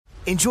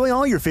Enjoy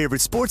all your favorite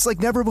sports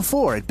like never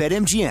before at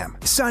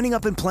BetMGM. Signing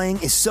up and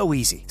playing is so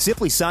easy.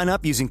 Simply sign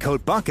up using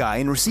code Buckeye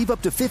and receive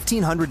up to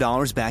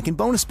 $1,500 back in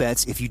bonus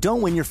bets if you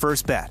don't win your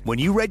first bet. When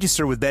you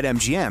register with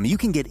BetMGM, you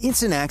can get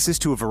instant access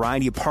to a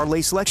variety of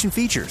parlay selection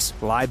features,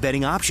 live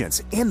betting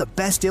options, and the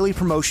best daily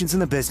promotions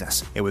in the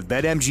business. And with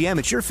BetMGM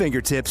at your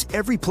fingertips,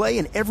 every play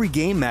and every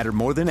game matter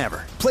more than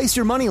ever. Place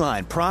your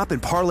moneyline, prop,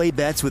 and parlay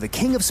bets with the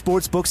king of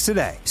sportsbooks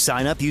today.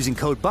 Sign up using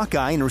code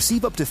Buckeye and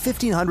receive up to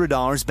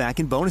 $1,500 back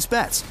in bonus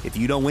bets if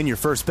you don't win your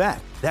first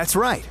bet. That's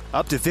right,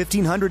 up to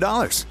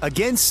 $1,500.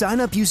 Again, sign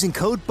up using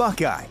code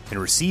Buckeye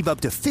and receive up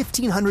to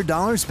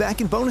 $1,500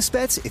 back in bonus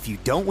bets if you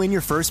don't win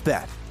your first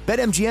bet.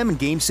 BetMGM and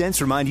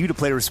GameSense remind you to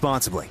play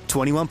responsibly.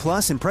 21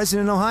 plus and present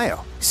in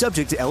Ohio.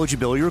 Subject to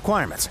eligibility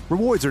requirements.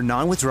 Rewards are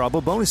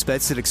non-withdrawable bonus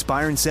bets that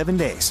expire in 7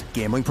 days.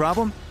 Gambling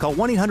problem? Call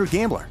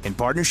 1-800-GAMBLER in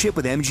partnership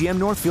with MGM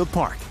Northfield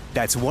Park.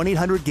 That's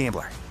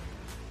 1-800-GAMBLER.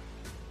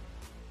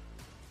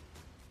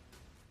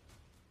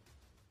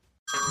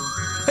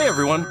 Hey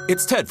everyone,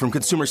 it's Ted from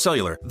Consumer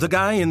Cellular, the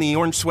guy in the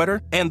orange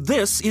sweater, and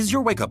this is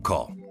your wake-up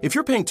call. If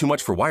you're paying too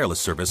much for wireless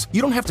service,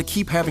 you don't have to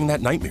keep having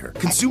that nightmare.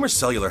 Consumer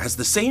Cellular has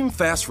the same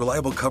fast,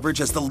 reliable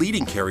coverage as the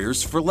leading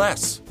carriers for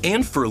less.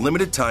 And for a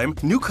limited time,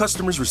 new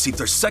customers receive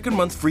their second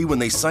month free when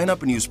they sign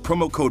up and use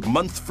promo code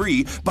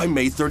MONTHFREE by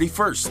May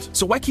 31st.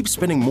 So why keep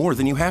spending more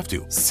than you have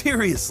to?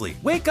 Seriously,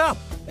 wake up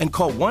and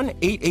call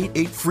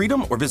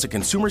 1-888-FREEDOM or visit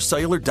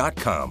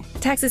consumercellular.com.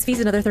 Taxes, fees,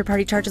 and other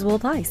third-party charges will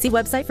apply. See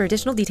website for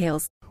additional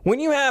details. When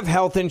you have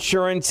health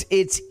insurance,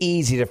 it's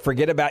easy to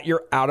forget about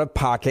your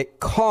out-of-pocket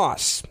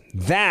costs.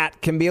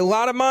 That can be a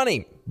lot of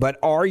money, but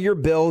are your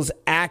bills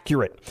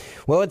accurate?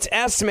 Well, it's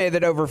estimated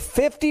that over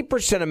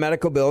 50% of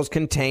medical bills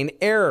contain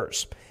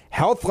errors.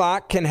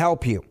 HealthLock can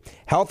help you.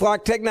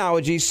 HealthLock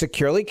technology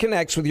securely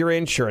connects with your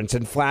insurance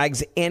and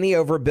flags any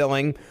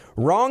overbilling,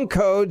 wrong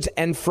codes,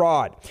 and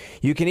fraud.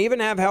 You can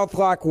even have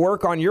HealthLock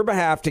work on your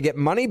behalf to get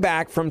money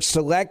back from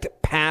select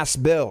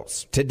past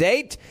bills. To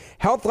date,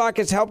 HealthLock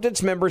has helped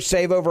its members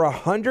save over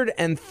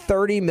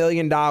 $130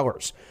 million.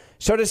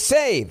 So to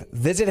save,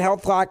 visit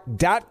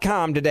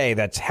healthlock.com today.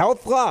 That's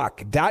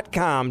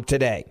healthlock.com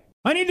today.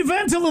 I need to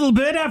vent a little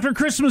bit after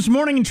Christmas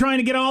morning and trying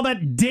to get all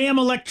that damn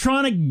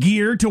electronic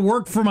gear to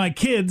work for my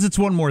kids. It's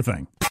one more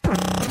thing.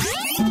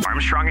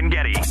 Armstrong and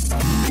Getty.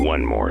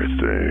 One more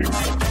thing.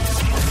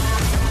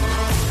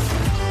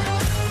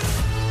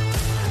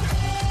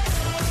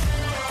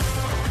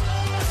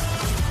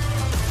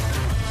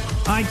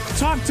 I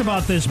talked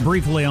about this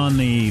briefly on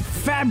the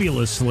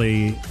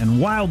fabulously and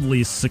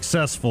wildly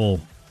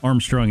successful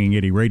Armstrong and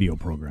Getty radio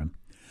program.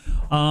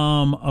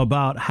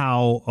 About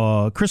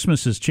how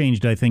Christmas has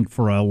changed, I think,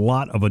 for a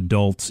lot of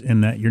adults in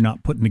that you're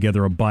not putting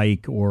together a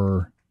bike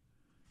or,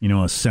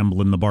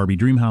 assembling the Barbie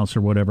dream house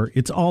or whatever.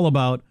 It's all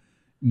about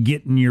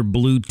getting your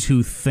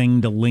Bluetooth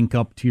thing to link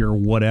up to your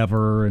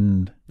whatever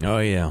and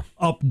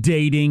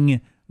updating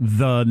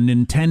the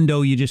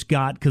Nintendo you just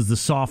got because the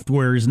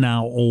software is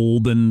now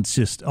old and it's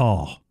just,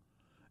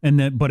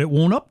 but it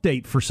won't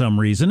update for some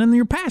reason, and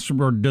your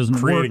password doesn't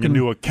work. Creating a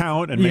new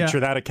account and make sure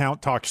that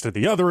account talks to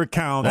the other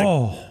account.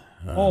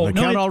 The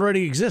account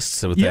already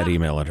exists with that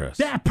email address.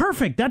 Yeah,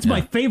 perfect. That's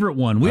my favorite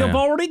one. We have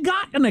already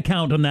got an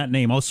account on that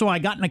name. Oh, so I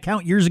got an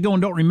account years ago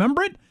and don't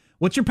remember it?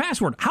 What's your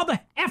password? How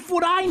the F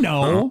would I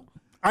know?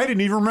 I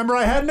didn't even remember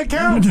I had an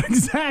account.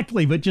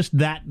 Exactly, but just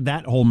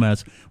that whole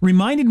mess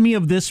reminded me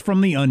of this from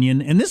The Onion,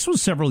 and this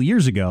was several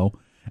years ago.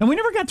 And we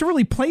never got to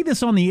really play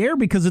this on the air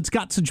because it's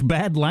got such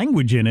bad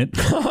language in it.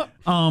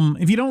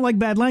 If you don't like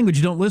bad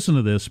language, don't listen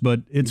to this.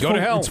 But it's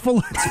full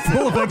of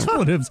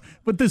expletives.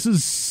 But this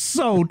is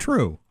so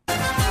true.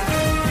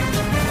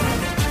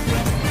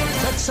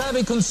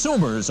 Tech-savvy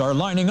consumers are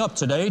lining up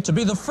today to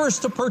be the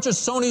first to purchase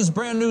Sony's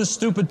brand new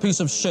stupid piece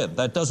of shit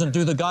that doesn't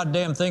do the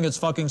goddamn thing it's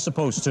fucking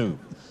supposed to.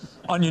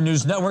 Onion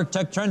News Network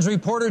Tech Trends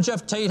reporter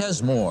Jeff Tate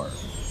has more.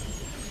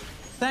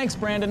 Thanks,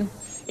 Brandon.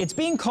 It's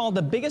being called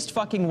the biggest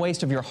fucking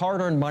waste of your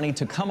hard-earned money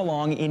to come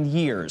along in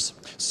years.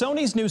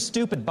 Sony's new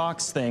stupid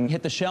box thing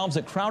hit the shelves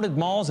at crowded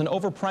malls and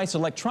overpriced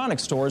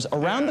electronics stores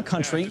around the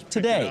country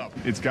today.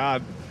 It's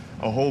got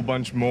a whole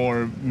bunch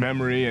more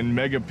memory and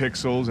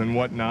megapixels and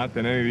whatnot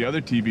than any of the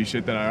other TV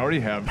shit that I already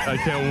have. I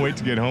can't wait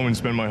to get home and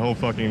spend my whole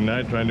fucking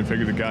night trying to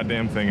figure the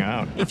goddamn thing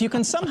out. If you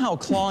can somehow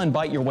claw and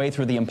bite your way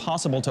through the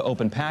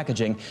impossible-to-open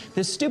packaging,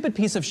 this stupid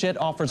piece of shit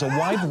offers a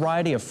wide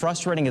variety of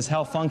frustrating as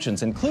hell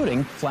functions,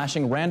 including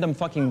flashing random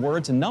fucking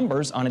words and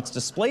numbers on its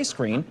display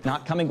screen,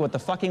 not coming with the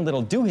fucking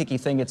little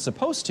doohickey thing it's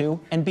supposed to,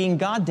 and being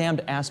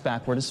goddamned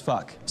ass-backward as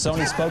fuck.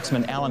 Sony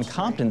spokesman Alan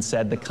Compton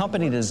said the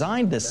company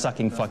designed this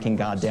sucking fucking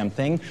goddamn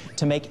thing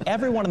to make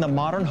everyone in the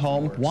modern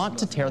home want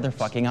to tear their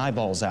fucking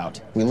eyeballs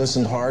out. We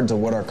listened hard to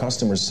what our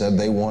customers said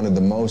they wanted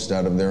the most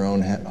out of their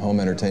own home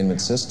entertainment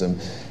system,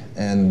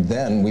 And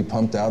then we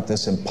pumped out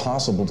this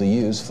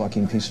impossible-to-use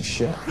fucking piece of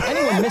shit.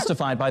 Anyone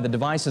mystified by the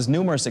device's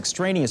numerous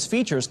extraneous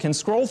features can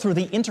scroll through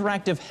the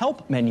interactive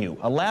help menu,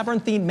 a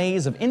labyrinthine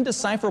maze of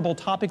indecipherable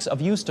topics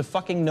of use to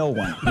fucking no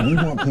one. We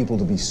want people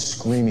to be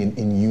screaming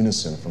in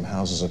unison from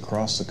houses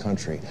across the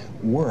country.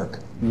 Work,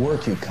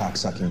 you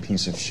cocksucking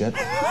piece of shit.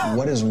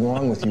 What is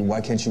wrong with you? Why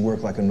can't you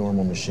work like a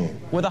normal machine?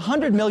 With a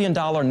 $100 million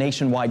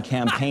nationwide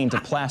campaign to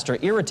plaster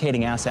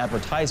irritating-ass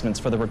advertisements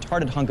for the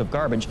retarded hunk of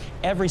garbage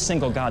every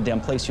single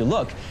goddamn place you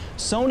look,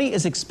 Sony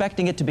is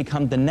expecting it to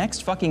become the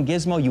next fucking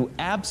gizmo you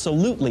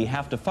absolutely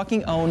have to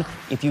fucking own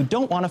if you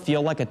don't want to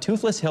feel like a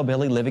toothless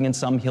hillbilly living in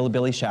some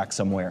hillbilly shack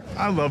somewhere.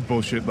 I love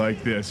bullshit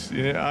like this.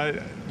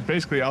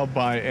 Basically, I'll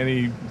buy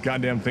any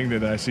goddamn thing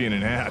that I see in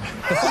an ad.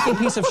 The fucking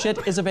piece of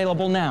shit is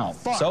available now.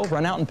 So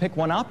run out and pick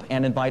one up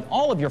and invite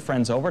all of your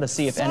friends over to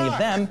see if any of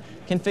them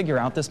can figure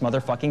out this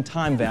motherfucking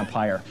time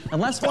vampire.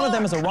 Unless one of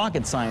them is a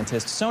rocket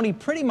scientist, Sony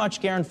pretty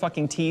much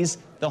guarantees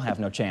they'll have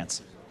no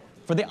chance.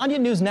 For the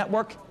Onion News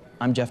Network,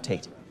 I'm Jeff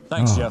Tate.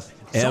 Thanks, Jeff.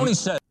 Sony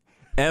said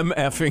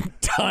MFing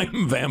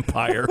time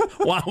vampire.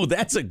 Wow,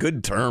 that's a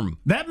good term.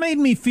 That made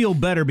me feel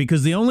better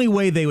because the only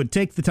way they would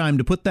take the time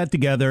to put that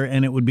together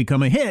and it would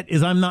become a hit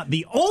is I'm not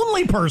the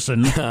only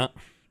person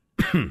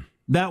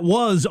that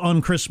was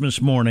on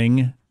Christmas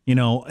morning. You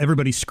know,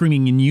 everybody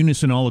screaming in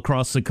unison all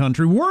across the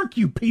country, work,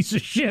 you piece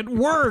of shit,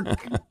 work.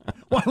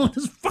 Why won't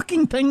this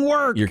fucking thing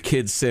work? Your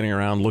kid's sitting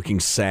around looking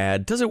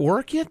sad. Does it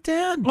work yet,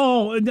 Dad?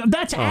 Oh,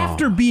 that's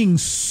after being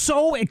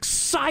so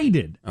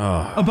excited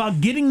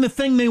about getting the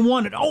thing they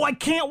wanted. Oh, I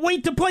can't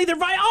wait to play their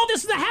video. Oh,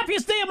 this is the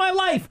happiest day of my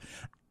life.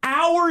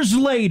 Hours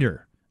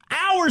later,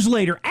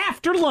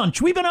 after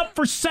lunch, we've been up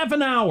for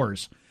 7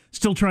 hours,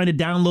 still trying to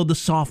download the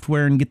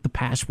software and get the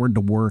password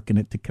to work and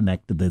it to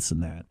connect to this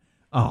and that.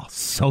 Oh,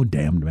 so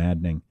damn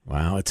maddening.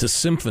 Wow, it's a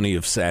symphony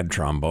of sad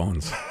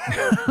trombones.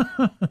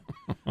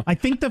 I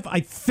think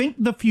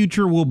the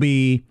future will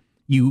be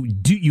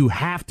you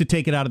have to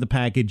take it out of the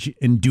package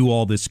and do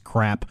all this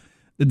crap.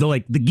 The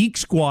Geek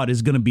Squad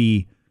is going to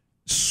be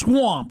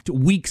swamped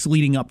weeks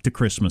leading up to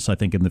Christmas, I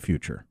think, in the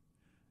future.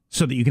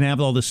 So that you can have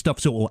all this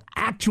stuff so it will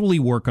actually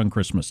work on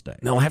Christmas Day.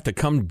 They'll have to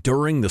come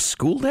during the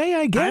school day,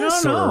 I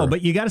guess? I don't know,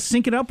 but you got to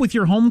sync it up with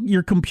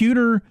your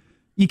computer.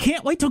 You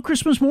can't wait till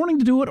Christmas morning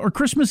to do it or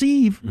Christmas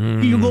Eve.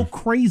 You'll go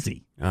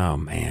crazy. Oh,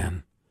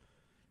 man.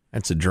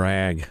 That's a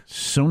drag.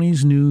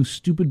 Sony's new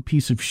stupid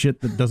piece of shit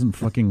that doesn't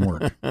fucking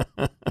work.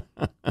 That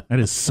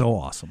is so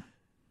awesome.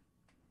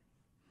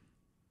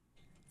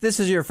 This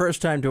is your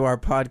first time to our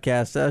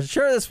podcast.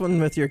 Share this one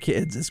with your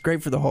kids. It's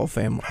great for the whole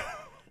family.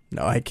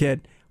 No, I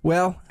kid.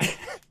 Well,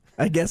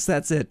 I guess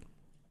that's it.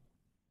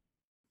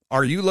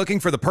 Are you looking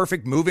for the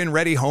perfect move-in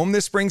ready home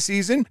this spring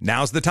season?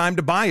 Now's the time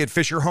to buy at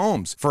Fisher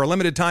Homes. For a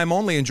limited time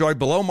only, enjoy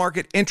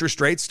below-market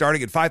interest rates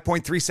starting at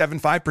 5.375%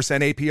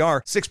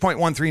 APR,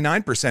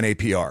 6.139%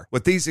 APR.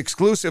 With these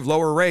exclusive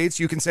lower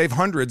rates, you can save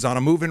hundreds on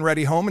a move-in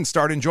ready home and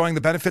start enjoying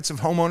the benefits of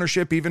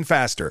homeownership even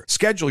faster.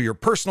 Schedule your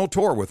personal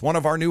tour with one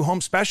of our new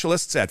home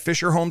specialists at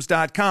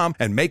FisherHomes.com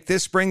and make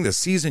this spring the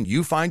season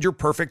you find your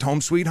perfect home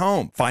sweet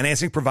home.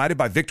 Financing provided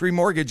by Victory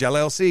Mortgage,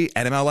 LLC,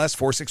 NMLS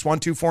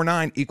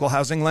 461249, Equal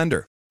Housing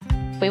Lender.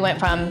 We went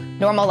from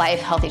normal life,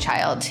 healthy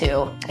child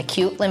to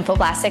acute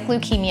lymphoblastic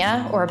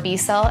leukemia or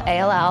B-cell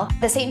ALL.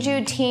 The St.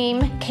 Jude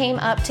team came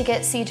up to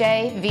get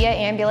CJ via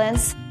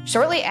ambulance.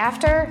 Shortly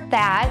after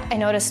that, I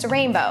noticed a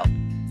rainbow.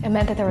 It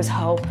meant that there was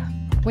hope.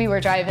 We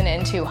were driving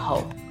into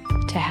hope.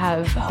 To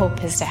have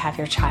hope is to have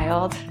your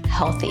child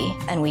healthy,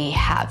 and we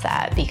have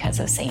that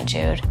because of St.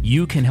 Jude.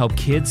 You can help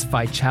kids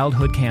fight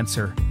childhood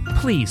cancer.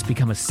 Please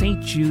become a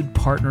St. Jude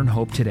Partner in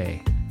Hope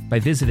today by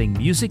visiting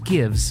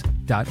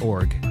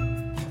musicgives.org.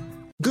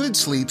 Good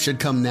sleep should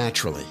come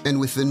naturally, and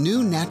with the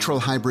new Natural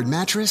Hybrid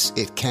mattress,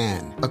 it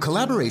can. A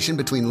collaboration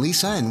between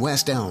Lisa and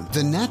West Elm,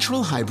 the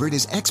Natural Hybrid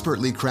is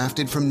expertly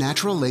crafted from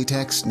natural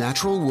latex,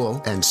 natural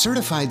wool, and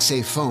certified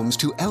safe foams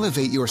to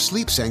elevate your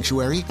sleep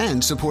sanctuary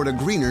and support a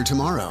greener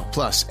tomorrow.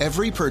 Plus,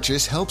 every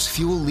purchase helps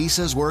fuel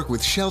Lisa's work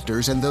with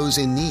shelters and those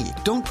in need.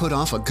 Don't put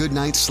off a good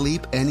night's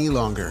sleep any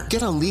longer.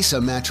 Get a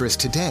Lisa mattress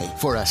today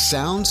for a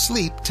sound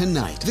sleep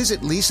tonight.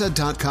 Visit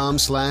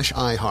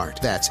lisa.com/iHeart.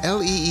 That's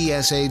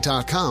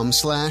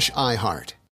LEESA.com/iHeart.